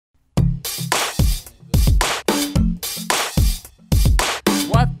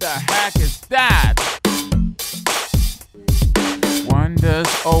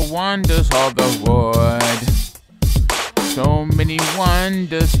Oh, wonders of the world, so many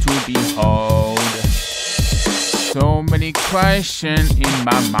wonders to behold, so many questions in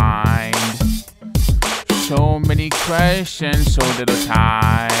my mind, so many questions, so little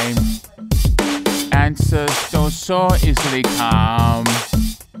time. Answers don't so easily come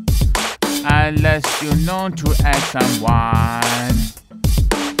unless you know to ask someone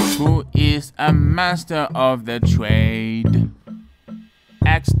who is a master of the trade.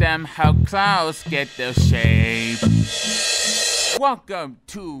 Ask them how clouds get their shape. Welcome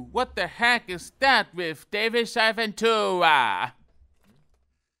to What the Heck Is That with David Shai Ventura.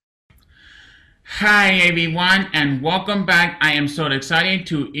 Hi everyone and welcome back. I am so excited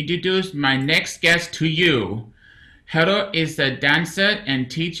to introduce my next guest to you. Heather is a dancer and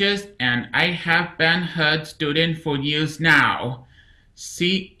teacher, and I have been her student for years now.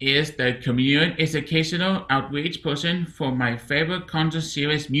 She is the community educational outreach person for my favorite concert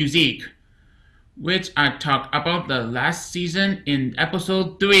series Music, which I talked about the last season in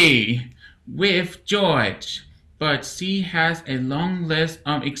episode 3 with George. But she has a long list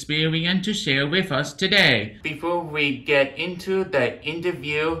of experience to share with us today. Before we get into the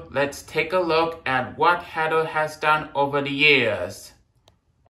interview, let's take a look at what Heather has done over the years.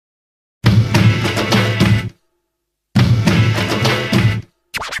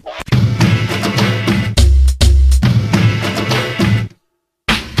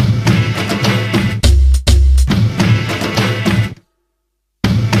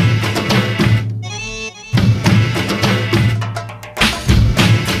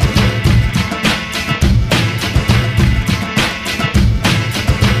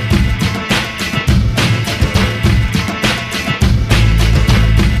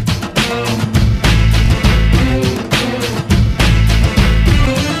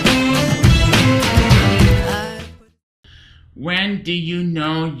 When do you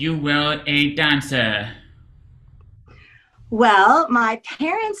know you were a dancer? Well, my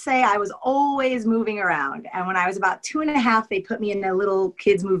parents say I was always moving around. And when I was about 2.5, they put me in a little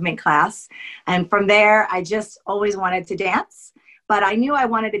kids movement class. And from there, I just always wanted to dance. But I knew I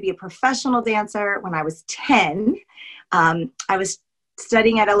wanted to be a professional dancer when I was 10. I was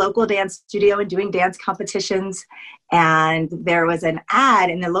studying at a local dance studio and doing dance competitions. And there was an ad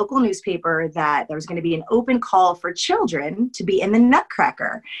in the local newspaper that there was going to be an open call for children to be in the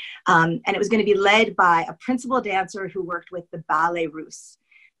Nutcracker. And it was going to be led by a principal dancer who worked with the Ballet Russe.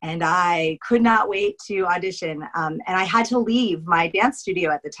 And I could not wait to audition. And I had to leave my dance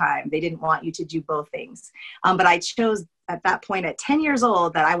studio at the time. They didn't want you to do both things. But I chose at that point at 10 years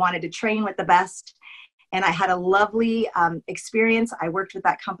old that I wanted to train with the best. And I had a lovely experience. I worked with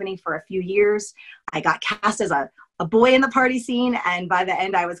that company for a few years. I got cast as a boy in the party scene. And by the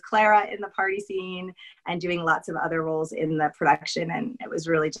end, I was Clara in the party scene and doing lots of other roles in the production. And it was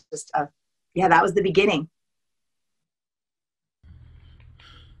really just, that was the beginning.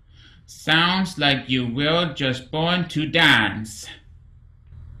 Sounds like you were just born to dance.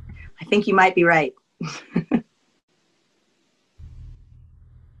 I think you might be right.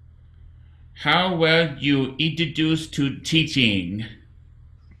 How were you introduced to teaching?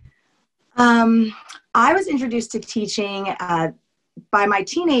 I was introduced to teaching by my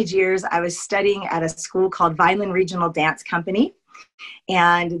teenage years. I was studying at a school called Vineland Regional Dance Company,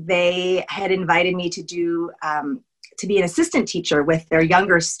 and they had invited me to to be an assistant teacher with their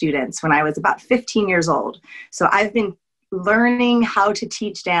younger students when I was about 15 years old. So I've been learning how to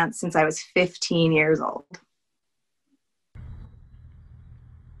teach dance since I was 15 years old.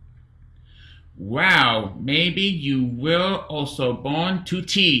 Wow, maybe you were also born to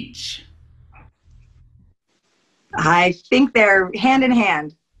teach. I think they're hand in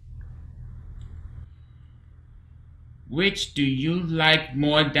hand. Which do you like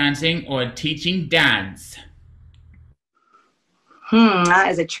more, dancing or teaching dance? That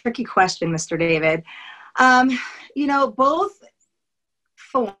is a tricky question, Mr. David. Both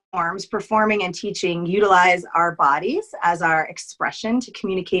forms, performing and teaching, utilize our bodies as our expression to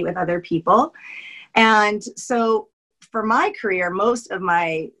communicate with other people. And so for my career, most of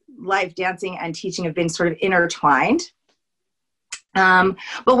my life, dancing and teaching have been sort of intertwined.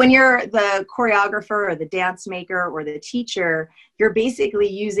 But when you're the choreographer or the dance maker or the teacher, you're basically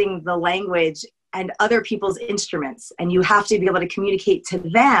using the language and other people's instruments, and you have to be able to communicate to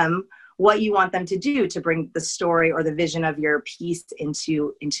them what you want them to do to bring the story or the vision of your piece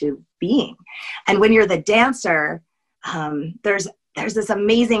into being. And when you're the dancer, there's this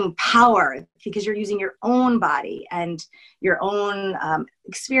amazing power because you're using your own body and your own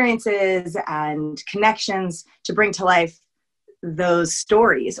experiences and connections to bring to life those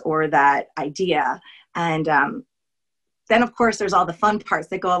stories or that idea. And then of course there's all the fun parts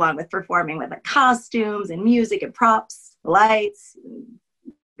that go along with performing, with the costumes and music and props, lights,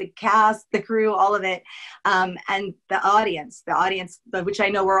 the cast, the crew, all of it. And the audience, which I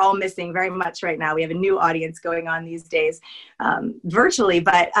know we're all missing very much right now. We have a new audience going on these days, virtually,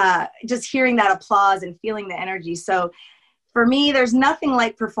 but just hearing that applause and feeling the energy. So for me, there's nothing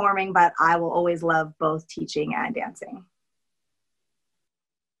like performing, but I will always love both teaching and dancing.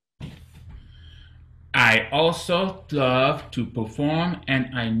 I also love to perform,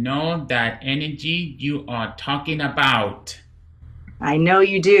 and I know that energy you are talking about. I know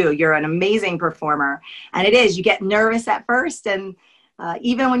you do. You're an amazing performer. And it is, you get nervous at first, and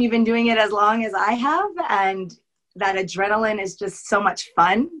even when you've been doing it as long as I have, and that adrenaline is just so much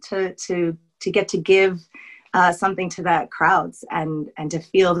fun to get to give something to the crowds and to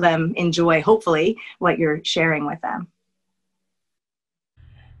feel them enjoy, hopefully, what you're sharing with them.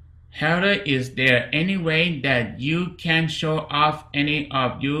 Heather, is there any way that you can show off any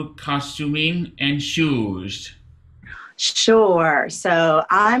of your costuming and shoes? Sure. So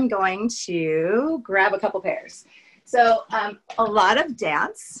I'm going to grab a couple pairs. So a lot of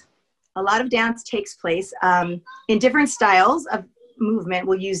dance takes place in different styles of movement.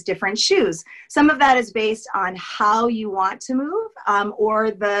 Will use different shoes. Some of that is based on how you want to move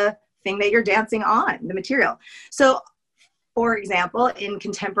or the thing that you're dancing on, the material. So for example, in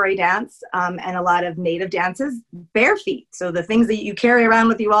contemporary dance and a lot of native dances, bare feet. So the things that you carry around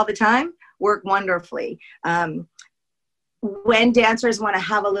with you all the time work wonderfully. When dancers want to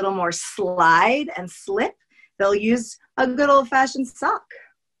have a little more slide and slip, they'll use a good old-fashioned sock.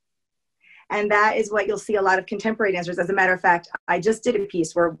 And that is what you'll see a lot of contemporary dancers. As a matter of fact, I just did a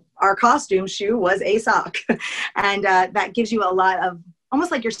piece where our costume shoe was a sock. And that gives you a lot of,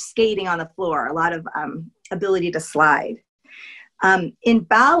 almost like you're skating on the floor, a lot of ability to slide. In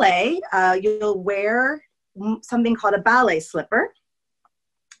ballet, you'll wear something called a ballet slipper.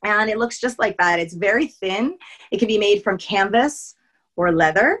 And it looks just like that. It's very thin. It can be made from canvas or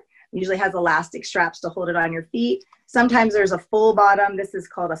leather. It usually has elastic straps to hold it on your feet. Sometimes there's a full bottom. This is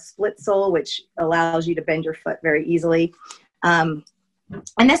called a split sole, which allows you to bend your foot very easily. And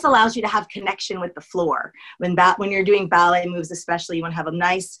this allows you to have connection with the floor. When you're doing ballet moves, especially, you want to have a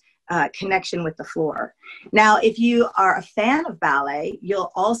nice connection with the floor. Now, if you are a fan of ballet,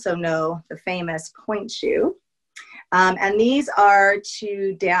 you'll also know the famous point shoe. And these are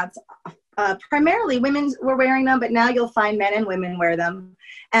to dance, primarily women were wearing them, but now you'll find men and women wear them.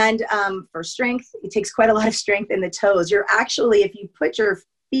 And for strength, it takes quite a lot of strength in the toes. You're actually, if you put your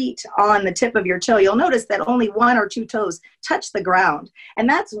feet on the tip of your toe, you'll notice that only one or two toes touch the ground. And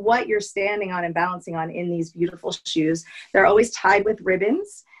that's what you're standing on and balancing on in these beautiful shoes. They're always tied with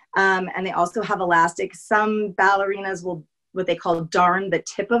ribbons. And they also have elastic. Some ballerinas will what they call darn the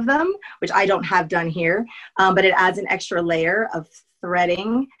tip of them, which I don't have done here, but it adds an extra layer of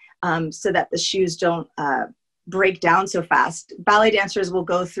threading so that the shoes don't break down so fast. Ballet dancers will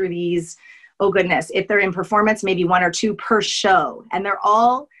go through these, oh goodness, if they're in performance, maybe one or two per show, and they're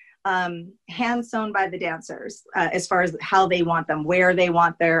all hand sewn by the dancers as far as how they want them, where they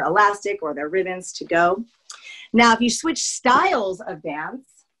want their elastic or their ribbons to go. Now, if you switch styles of dance,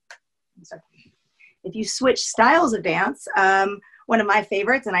 one of my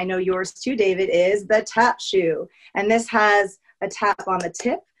favorites, and I know yours too, David, is the tap shoe. And this has a tap on the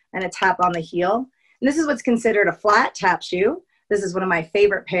tip and a tap on the heel. And this is what's considered a flat tap shoe. This is one of my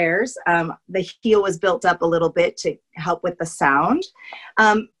favorite pairs. The heel was built up a little bit to help with the sound.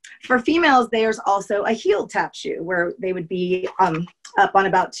 For females, there's also a heel tap shoe where they would be up on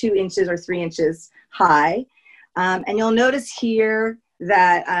about 2 inches or 3 inches high. And you'll notice here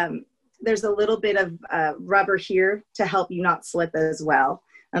that there's a little bit of rubber here to help you not slip as well.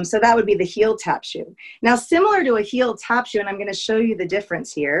 So that would be the heel tap shoe. Now, similar to a heel tap shoe, and I'm going to show you the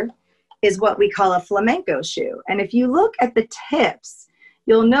difference here, is what we call a flamenco shoe. And if you look at the tips,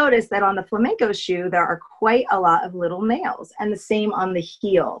 you'll notice that on the flamenco shoe, there are quite a lot of little nails, and the same on the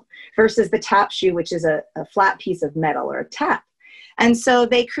heel versus the tap shoe, which is a flat piece of metal or a tap. And so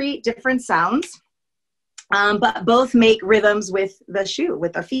they create different sounds, but both make rhythms with the shoe,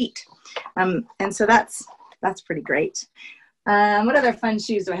 with the feet. And so that's pretty great. What other fun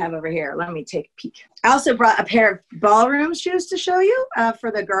shoes do I have over here? Let me take a peek. I also brought a pair of ballroom shoes to show you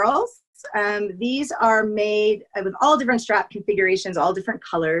for the girls. These are made with all different strap configurations, all different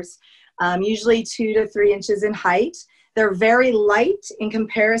colors, usually 2 to 3 inches in height. They're very light in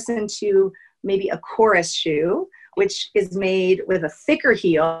comparison to maybe a chorus shoe, which is made with a thicker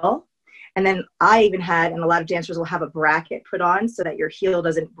heel. And then I even had, and a lot of dancers will have a bracket put on so that your heel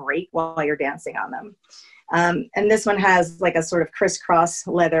doesn't break while you're dancing on them. And this one has like a sort of crisscross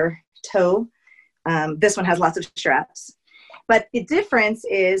leather toe. This one has lots of straps. But the difference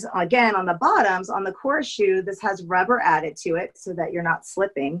is, again, on the bottoms, on the core shoe, this has rubber added to it so that you're not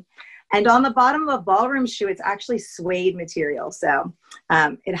slipping. And on the bottom of a ballroom shoe, it's actually suede material. So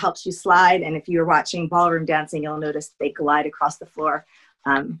it helps you slide. And if you're watching ballroom dancing, you'll notice they glide across the floor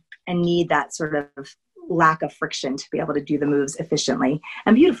and need that sort of lack of friction to be able to do the moves efficiently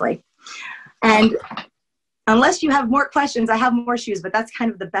and beautifully. And unless you have more questions, I have more shoes, but that's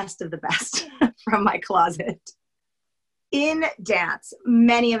kind of the best of the best from my closet. In dance,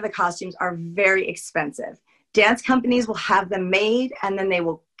 many of the costumes are very expensive. Dance companies will have them made and then they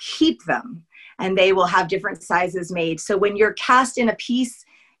will keep them and they will have different sizes made. So when you're cast in a piece,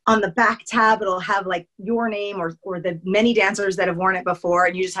 on the back tab, it'll have like your name or the many dancers that have worn it before.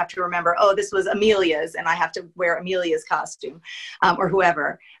 And you just have to remember, oh, this was Amelia's and I have to wear Amelia's costume or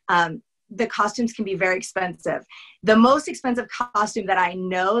whoever. The costumes can be very expensive. The most expensive costume that I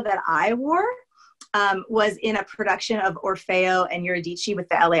know that I wore was in a production of Orfeo and Eurydice with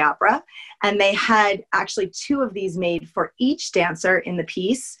the LA Opera. And they had actually 2 of these made for each dancer in the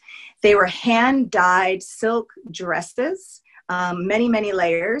piece. They were hand-dyed silk dresses, many, many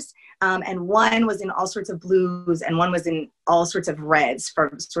layers. And one was in all sorts of blues and one was in all sorts of reds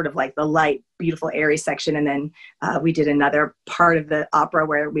for sort of like the light, beautiful, airy section. And then we did another part of the opera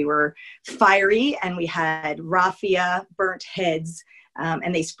where we were fiery and we had raffia, burnt heads,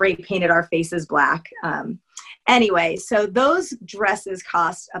 and they spray painted our faces black. Anyway, so those dresses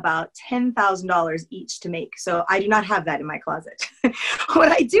cost about $10,000 each to make. So I do not have that in my closet.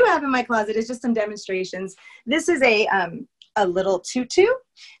 What I do have in my closet is just some demonstrations. This is a little tutu.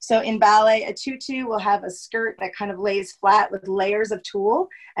 So in ballet, a tutu will have a skirt that kind of lays flat with layers of tulle,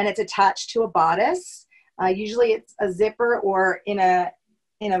 and it's attached to a bodice. Usually it's a zipper, or in a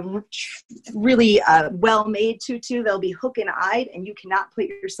really well-made tutu, they'll be hook and eyed, and you cannot put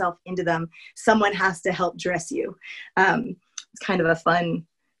yourself into them. Someone has to help dress you. It's kind of a fun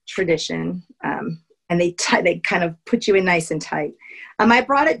tradition, and they kind of put you in nice and tight. I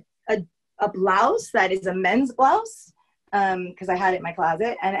brought a blouse that is a men's blouse, because I had it in my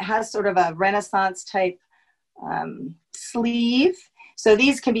closet, and it has sort of a Renaissance type sleeve. So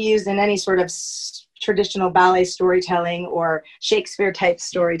these can be used in any sort of traditional ballet storytelling or Shakespeare type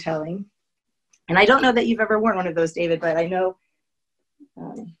storytelling. And I don't know that you've ever worn one of those, David, but I know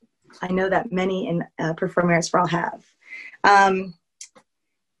that many in Performing Arts for All have.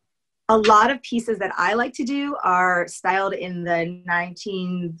 A lot of pieces that I like to do are styled in the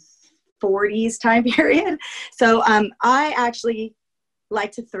 1940s time period. So I actually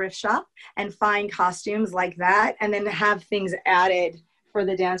like to thrift shop and find costumes like that and then have things added for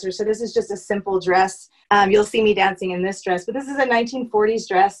the dancers. So this is just a simple dress. You'll see me dancing in this dress, but this is a 1940s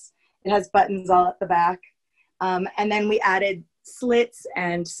dress. It has buttons all at the back. And then we added slits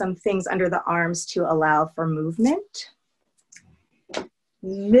and some things under the arms to allow for movement.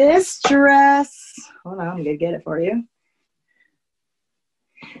 This dress, hold on, I'm gonna get it for you.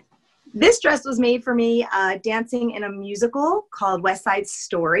 This dress was made for me dancing in a musical called West Side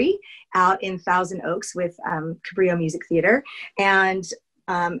Story out in Thousand Oaks with Cabrillo Music Theater. And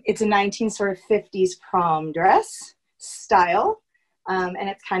it's a 1950s prom dress style. And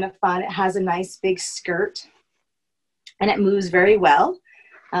it's kind of fun. It has a nice big skirt and it moves very well.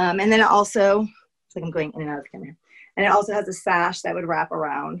 And then it also, it's like I'm going in and out of the camera. And it also has a sash that would wrap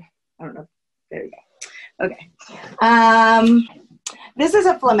around. I don't know. There you go. Okay. This is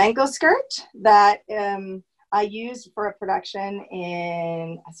a flamenco skirt that I used for a production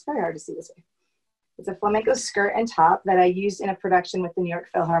in, it's very hard to see this way. It's a flamenco skirt and top that I used in a production with the New York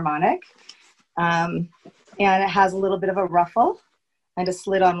Philharmonic. And it has a little bit of a ruffle and a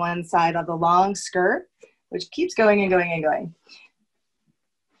slit on one side of the long skirt, which keeps going and going and going.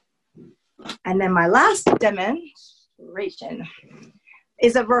 And then my last demonstration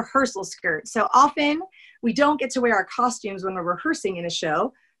is a rehearsal skirt. So often we don't get to wear our costumes when we're rehearsing in a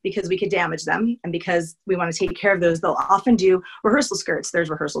show because we could damage them and because we want to take care of those. They'll often do rehearsal skirts. There's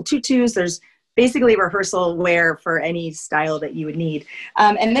rehearsal tutus. There's basically rehearsal wear for any style that you would need.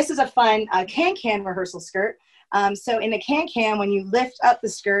 And this is a fun can-can rehearsal skirt. So in the can-can, when you lift up the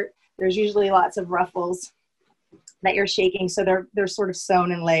skirt, there's usually lots of ruffles that you're shaking. So they're sort of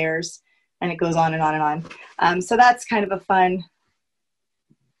sewn in layers and it goes on and on and on. So that's kind of a fun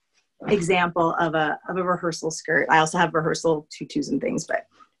example of a rehearsal skirt. I also have rehearsal tutus and things, but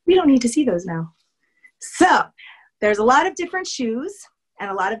we don't need to see those now. So there's a lot of different shoes and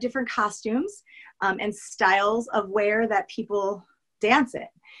a lot of different costumes and styles of wear that people dance in.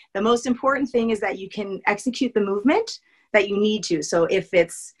 The most important thing is that you can execute the movement that you need to. So if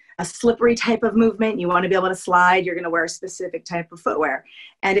it's a slippery type of movement, you want to be able to slide, you're going to wear a specific type of footwear.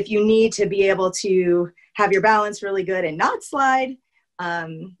 And if you need to be able to have your balance really good and not slide.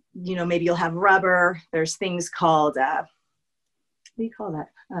 You know, maybe you'll have rubber. There's things called, what do you call that?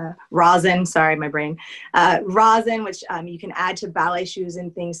 Rosin, sorry, my brain. Rosin, which you can add to ballet shoes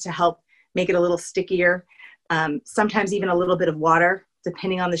and things to help make it a little stickier. Sometimes even a little bit of water,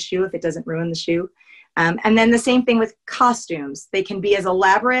 depending on the shoe, if it doesn't ruin the shoe. And then the same thing with costumes. They can be as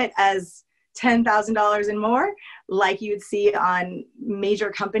elaborate as $10,000 and more, like you'd see on major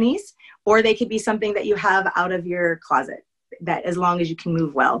companies, or they could be something that you have out of your closet, that as long as you can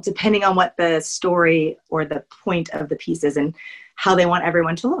move well, depending on what the story or the point of the piece is and how they want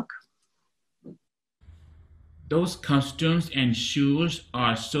everyone to look. Those costumes and shoes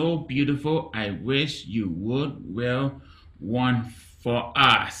are so beautiful. I wish you would wear one for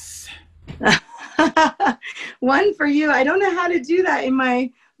us. One for you. I don't know how to do that in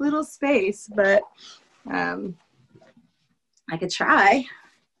my little space, but I could try.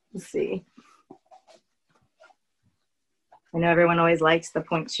 Let's see. I know everyone always likes the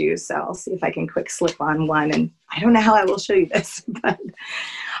point shoes, so I'll see if I can quick slip on one. And I don't know how I will show you this, but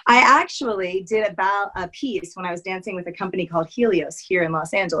I actually did about a piece when I was dancing with a company called Helios here in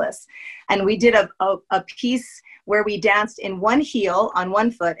Los Angeles. And we did a piece where we danced in one heel on one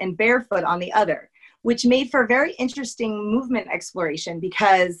foot and barefoot on the other, which made for very interesting movement exploration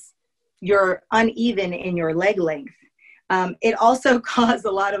because you're uneven in your leg length. It also caused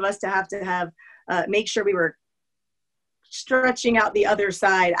a lot of us to have make sure we were stretching out the other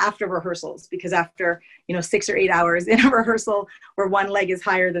side after rehearsals, because after 6 or 8 hours in a rehearsal where one leg is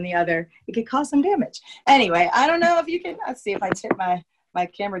higher than the other, it could cause some damage. Anyway, I don't know if you can, let's see if I tip my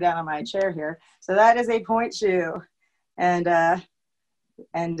camera down on my chair here. So that is a point shoe, and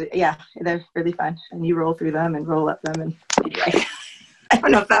yeah, they're really fun, and you roll through them and roll up them, and anyway, I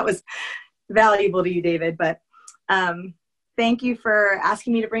don't know if that was valuable to you, David, but thank you for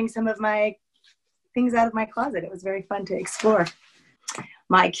asking me to bring some of my things out of my closet. It was very fun to explore.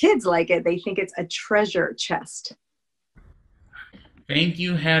 My kids like it. They think it's a treasure chest. Thank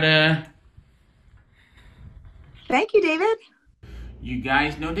you, Hedda. Thank you, David. You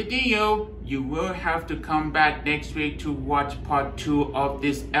guys know the deal. You will have to come back next week to watch part 2 of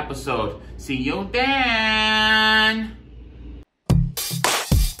this episode. See you then.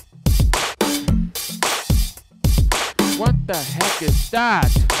 What the heck is that?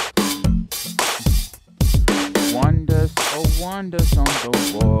 Wonders, oh wonders on the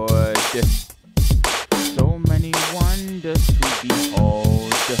wood. So many wonders to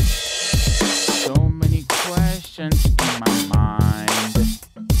behold. So many questions in my mind.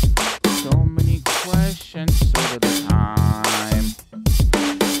 So many questions all the time.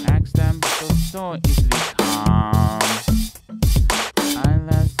 Ask them so easily calm. I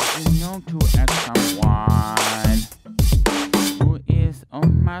let you know to ask someone who is a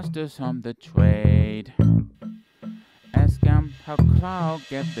master on the trade. Ask them how cloud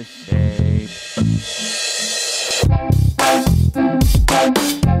get the shape.